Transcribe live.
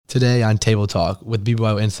Today on Table Talk with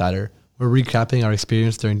BBYOInsider, we're recapping our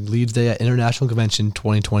experience during Leads Day at International Convention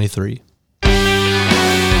 2023.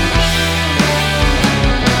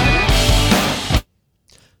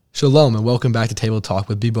 Shalom and welcome back to Table Talk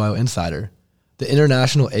with BBYOInsider, the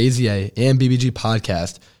international AZA and BBG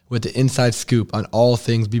podcast with the inside scoop on all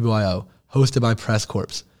things BBYO, hosted by Press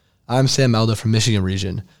Corps. I'm Sam Melda from Michigan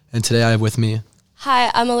Region, and today I have with me...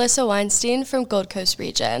 Hi, I'm Alyssa Weinstein from Gold Coast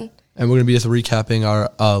Region. And we're going to be just recapping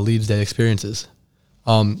our Leads Day experiences.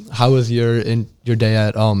 How was your day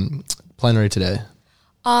at plenary today?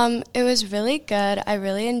 It was really good. I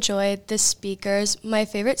really enjoyed the speakers. My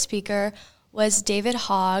favorite speaker was David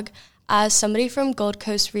Hogg. As somebody from Gold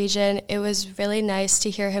Coast Region, it was really nice to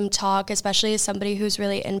hear him talk, especially as somebody who's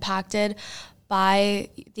really impacted by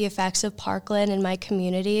the effects of Parkland in my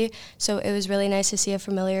community. So it was really nice to see a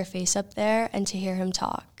familiar face up there and to hear him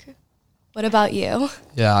talk. What about you?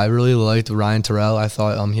 Yeah, I really liked Ryan Terrell. I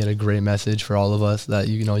thought he had a great message for all of us that,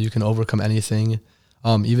 you can overcome anything.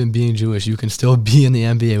 Even being Jewish, you can still be in the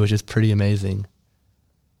NBA, which is pretty amazing.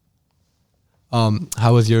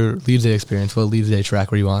 How was your Leads Day experience? What Leads Day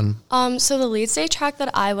track were you on? So the Leads Day track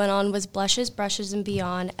that I went on was Blushes, Brushes, and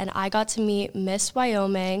Beyond, and I got to meet Miss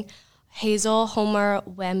Wyoming, Hazel Homer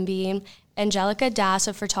Wemby, Angelica Das,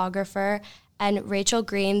 a photographer, and Rachel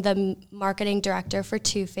Green, the marketing director for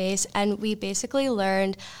Too Faced. And we basically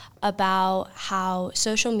learned about how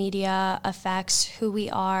social media affects who we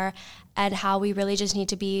are and how we really just need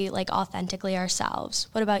to be authentically ourselves.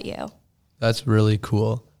 What about you? That's really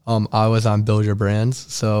cool. I was on Build Your Brands.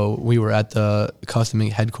 So we were at the Custom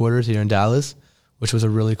Ink headquarters here in Dallas, which was a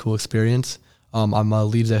really cool experience. I'm a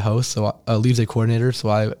Leads Day host, so a Leads Day coordinator. So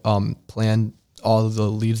I planned all of the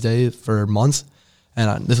Leads Day for months.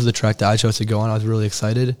 And this was the track that I chose to go on. I was really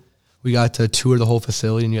excited. We got to tour the whole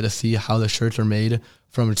facility, and you got to see how the shirts are made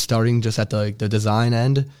from starting just at the design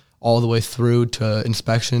end all the way through to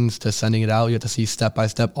inspections to sending it out. You got to see step by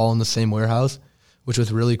step all in the same warehouse, which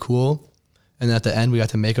was really cool. And at the end, we got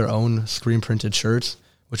to make our own screen printed shirts,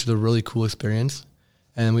 which was a really cool experience.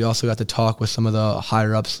 And we also got to talk with some of the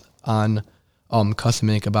higher ups on Custom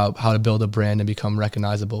Ink about how to build a brand and become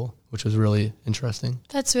recognizable, which was really interesting.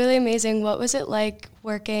 That's really amazing. What was it like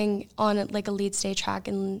working on a Leads Day track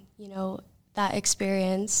and, that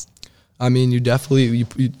experience? I mean, you definitely,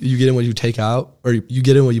 you get in what you take out, or you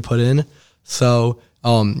get in what you put in. So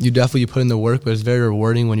you definitely put in the work, but it's very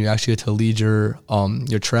rewarding when you actually get to lead your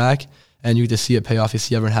track and you get to see it pay off. You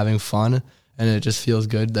see everyone having fun, and it just feels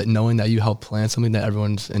good that knowing that you helped plan something that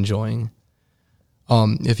everyone's enjoying.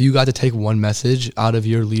 If you got to take one message out of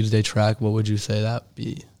your Leads Day track, what would you say that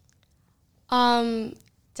be?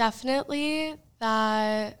 Definitely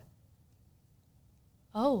that.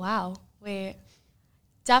 Oh, wow. Wait.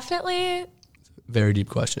 Definitely. Very deep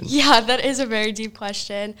question. Yeah, that is a very deep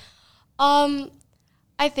question. I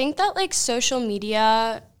think that social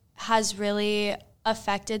media has really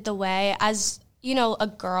affected the way, as,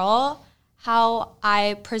 a girl, how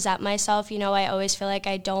I present myself. I always feel like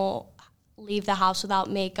I don't leave the house without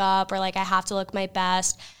makeup, or I have to look my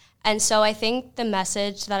best. And so I think the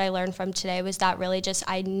message that I learned from today was that really just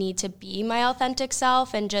I need to be my authentic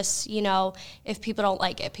self, and just, if people don't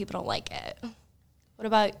like it, people don't like it. What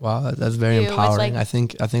about Wow, that's very empowering. I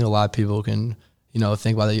think a lot of people can,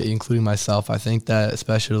 think about it, including myself. I think that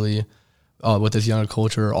especially with this younger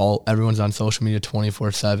culture, everyone's on social media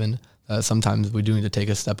 24/7. Sometimes we do need to take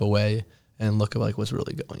a step away and look at what's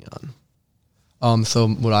really going on. So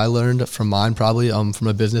what I learned from mine, probably from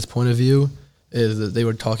a business point of view, is that they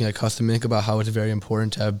were talking at Custom Ink about how it's very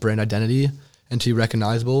important to have brand identity and to be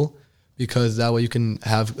recognizable, because that way you can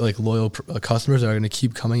have loyal customers that are going to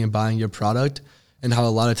keep coming and buying your product. And how a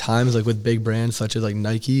lot of times with big brands such as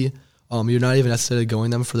Nike, you're not even necessarily going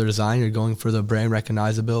them for their design. You're going for the brand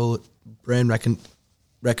recognizable,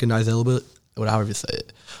 however you say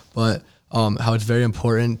it. But how it's very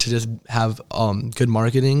important to just have good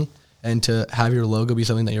marketing and to have your logo be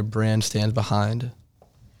something that your brand stands behind.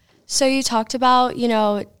 So you talked about,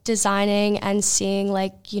 designing and seeing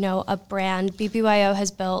a brand. BBYO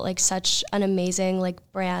has built such an amazing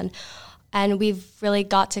brand, and we've really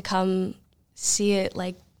got to come see it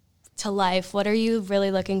to life. What are you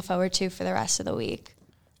really looking forward to for the rest of the week?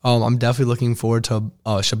 I'm definitely looking forward to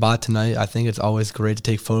Shabbat tonight. I think it's always great to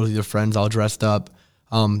take photos with your friends all dressed up.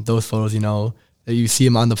 Those photos, you see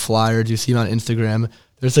them on the flyers, you see them on Instagram.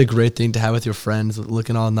 There's a great thing to have with your friends,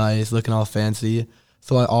 looking all nice, looking all fancy.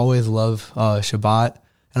 So I always love Shabbat.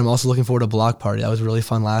 And I'm also looking forward to Block Party. That was really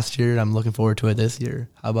fun last year, and I'm looking forward to it this year.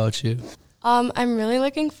 How about you? I'm really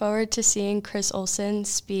looking forward to seeing Chris Olsen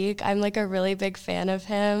speak. I'm a really big fan of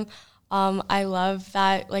him. I love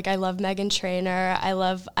that. Like, I love Meghan Trainor.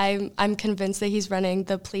 I'm convinced that he's running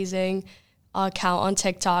the Pleasing account on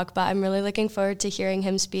TikTok, but I'm really looking forward to hearing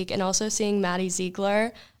him speak and also seeing Maddie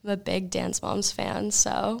Ziegler. I'm a big Dance Moms fan,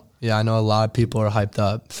 so. Yeah, I know a lot of people are hyped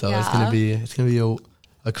up, so it's gonna be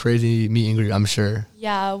a crazy meet and greet, I'm sure.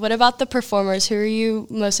 Yeah. What about the performers? Who are you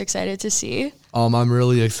most excited to see? I'm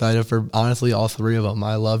really excited for, honestly, all three of them.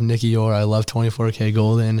 I love Nikki Orr. I love 24K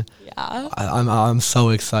Golden. Yeah. I'm so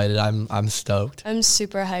excited. I'm stoked. I'm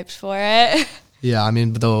super hyped for it. Yeah, I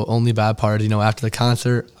mean, the only bad part is, after the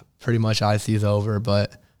concert, pretty much IC is over,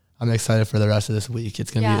 but I'm excited for the rest of this week.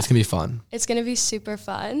 It's gonna be fun. It's gonna be super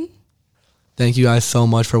fun. Thank you guys so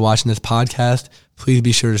much for watching this podcast. Please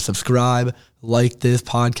be sure to subscribe, like this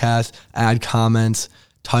podcast, add comments,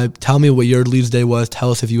 tell me what your Leads Day was.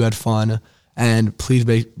 Tell us if you had fun, and please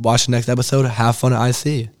watch the next episode. Have fun at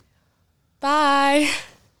IC. Bye.